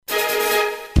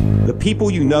The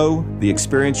people you know, the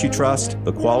experience you trust,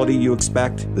 the quality you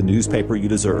expect, the newspaper you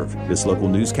deserve. This local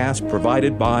newscast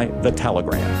provided by The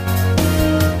Telegram.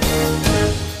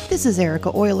 This is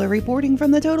Erica Euler reporting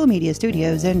from the Total Media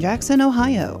Studios in Jackson,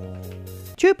 Ohio.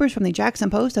 Troopers from the Jackson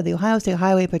Post of the Ohio State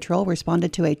Highway Patrol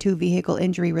responded to a two-vehicle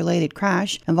injury-related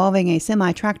crash involving a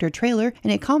semi-tractor trailer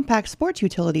and a compact sports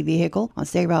utility vehicle on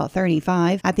State Route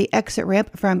 35 at the exit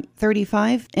ramp from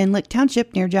 35 in Lick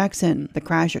Township near Jackson. The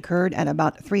crash occurred at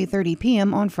about 3:30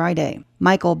 p.m. on Friday.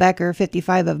 Michael Becker,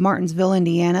 55 of Martinsville,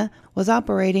 Indiana, was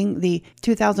operating the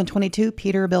 2022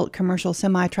 Peterbilt commercial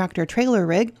semi-tractor trailer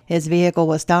rig. His vehicle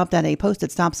was stopped at a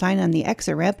posted stop sign on the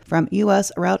exit ramp from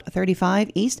U.S. Route 35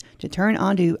 east to turn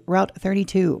onto Route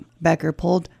 32. Becker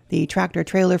pulled the tractor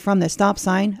trailer from the stop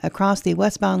sign across the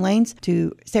westbound lanes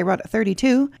to State Route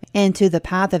 32 into the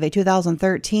path of a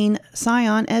 2013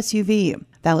 Scion SUV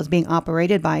that was being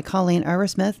operated by Colleen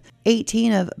Arrowsmith,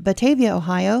 18 of Batavia,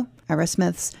 Ohio.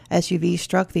 Arrowsmith's SUV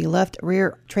struck the left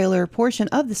rear trailer portion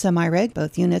of the semi-rig.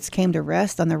 Both units came to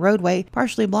rest on the roadway,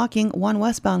 partially blocking one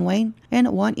westbound lane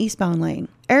and one eastbound lane.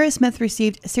 Arrowsmith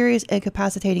received serious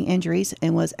incapacitating injuries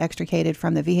and was extricated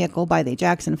from the vehicle by the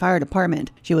Jackson Fire Department.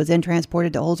 She was then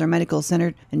transported to Holzer Medical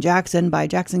Center in Jackson by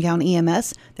Jackson County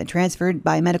EMS, then transferred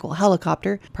by medical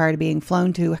helicopter prior to being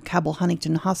flown to Cabell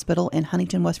Huntington Hospital in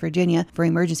Huntington, West Virginia for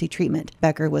emergency treatment.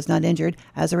 Becker was not injured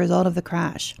as a result of the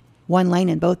crash. One lane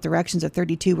in both directions of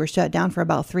 32 were shut down for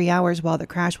about 3 hours while the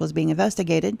crash was being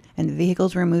investigated, and the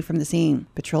vehicles were removed from the scene.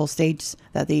 Patrol states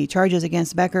that the charges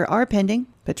against Becker are pending.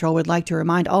 Patrol would like to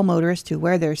remind all motorists to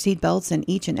wear their seatbelts in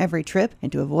each and every trip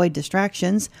and to avoid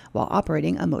distractions while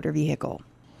operating a motor vehicle.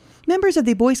 Members of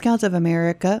the Boy Scouts of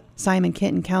America Simon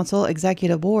Kenton Council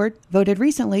Executive Board voted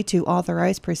recently to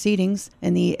authorize proceedings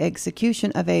in the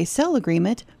execution of a sale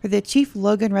agreement for the Chief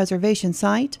Logan Reservation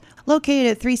site located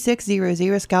at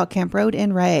 3600 Scout Camp Road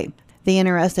in Ray. The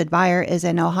interested buyer is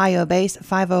an Ohio-based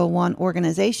 501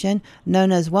 organization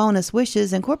known as Wellness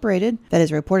Wishes Incorporated that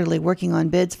is reportedly working on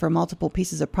bids for multiple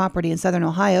pieces of property in southern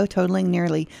Ohio totaling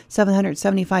nearly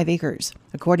 775 acres.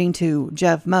 According to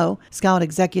Jeff Moe, Scout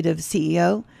Executive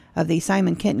CEO of the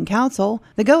Simon Kenton Council,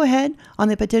 the go-ahead on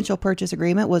the potential purchase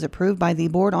agreement was approved by the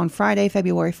board on Friday,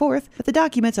 February 4th, but the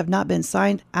documents have not been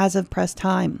signed as of press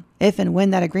time. If and when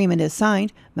that agreement is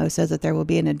signed, Moe says that there will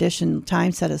be an additional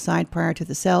time set aside prior to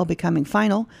the sale becoming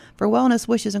final for Wellness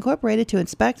Wishes Incorporated to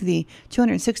inspect the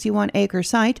 261-acre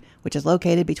site, which is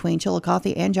located between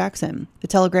Chillicothe and Jackson. The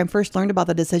Telegram first learned about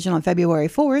the decision on February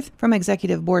 4th from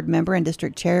Executive Board member and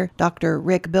District Chair Dr.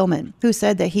 Rick Billman, who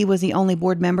said that he was the only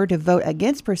board member to vote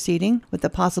against proceeding with the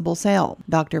possible sale.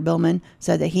 Dr. Billman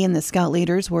said that he and the Scout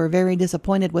leaders were very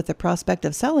disappointed with the prospect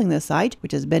of selling this site,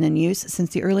 which has been in use since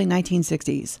the early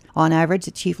 1960s. On average,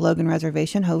 the Chief Logan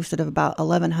Reservation hosted about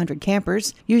 1,100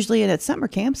 campers, usually in its summer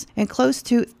camps, and close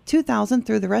to 2,000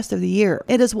 through the rest of the year.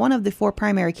 It is one of the 4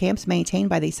 primary camps maintained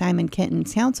by the Simon Kenton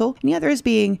Council, and the others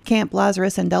being Camp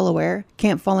Lazarus in Delaware,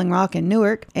 Camp Falling Rock in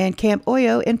Newark, and Camp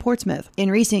Oyo in Portsmouth. In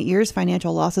recent years,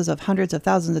 financial losses of hundreds of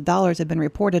thousands of dollars have been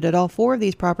reported at all 4 of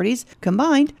these properties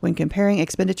combined when comparing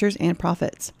expenditures and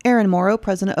profits. Aaron Morrow,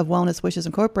 president of Wellness Wishes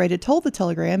Incorporated, told the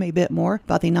Telegram a bit more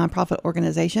about the nonprofit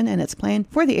organization and its plan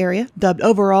for the area, dubbed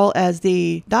overall as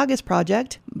the Doggis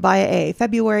Project. By a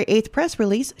February 8th press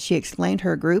release, she explained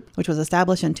her group, which was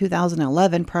established in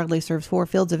 2011, proudly serves 4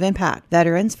 fields of impact: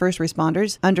 veterans, first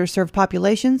responders, underserved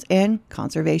populations, and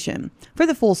conservation. For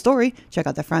the full story, check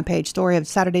out the front page story of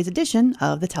Saturday's edition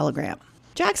of The Telegram.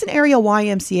 Jackson Area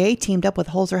YMCA teamed up with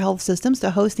Holzer Health Systems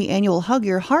to host the annual Hug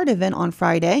Your Heart event on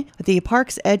Friday at the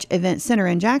Parks Edge Event Center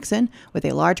in Jackson, with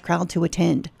a large crowd to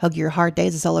attend. Hug Your Heart Day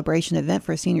is a celebration event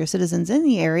for senior citizens in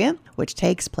the area, which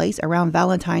takes place around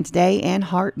Valentine's Day and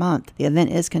Heart Month. The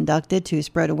event is conducted to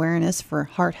spread awareness for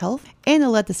heart health and to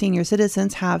let the senior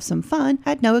citizens have some fun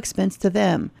at no expense to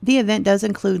them. The event does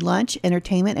include lunch,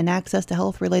 entertainment, and access to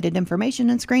health-related information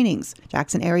and screenings.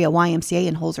 Jackson Area YMCA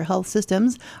and Holzer Health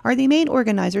Systems are the main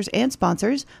organizers and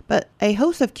sponsors, but a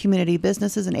host of community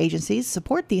businesses and agencies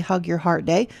support the Hug Your Heart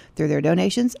Day through their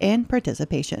donations and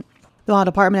participation. The Ohio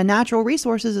Department of Natural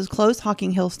Resources has closed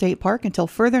Hocking Hill State Park until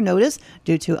further notice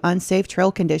due to unsafe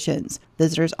trail conditions.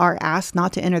 Visitors are asked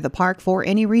not to enter the park for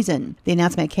any reason. The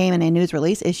announcement came in a news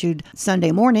release issued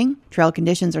Sunday morning. Trail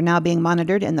conditions are now being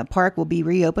monitored and the park will be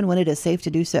reopened when it is safe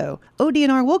to do so.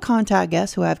 ODNR will contact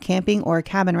guests who have camping or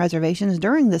cabin reservations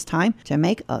during this time to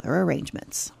make other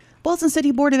arrangements. Wilson City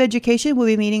Board of Education will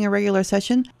be meeting a regular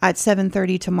session at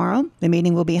 7:30 tomorrow. The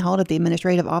meeting will be held at the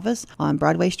Administrative Office on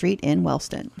Broadway Street in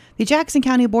Wellston. The Jackson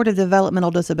County Board of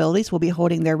Developmental Disabilities will be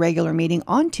holding their regular meeting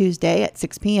on Tuesday at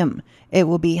 6 p.m. It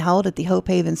will be held at the Hope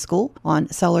Haven School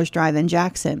on Sellers Drive in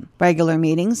Jackson. Regular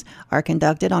meetings are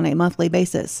conducted on a monthly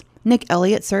basis. Nick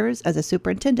Elliott serves as a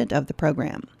superintendent of the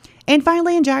program. And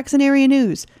finally, in Jackson area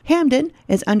news, Hamden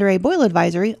is under a boil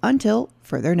advisory until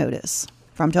further notice.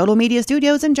 From Total Media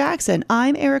Studios in Jackson,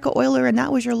 I'm Erica Euler, and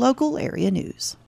that was your local area news.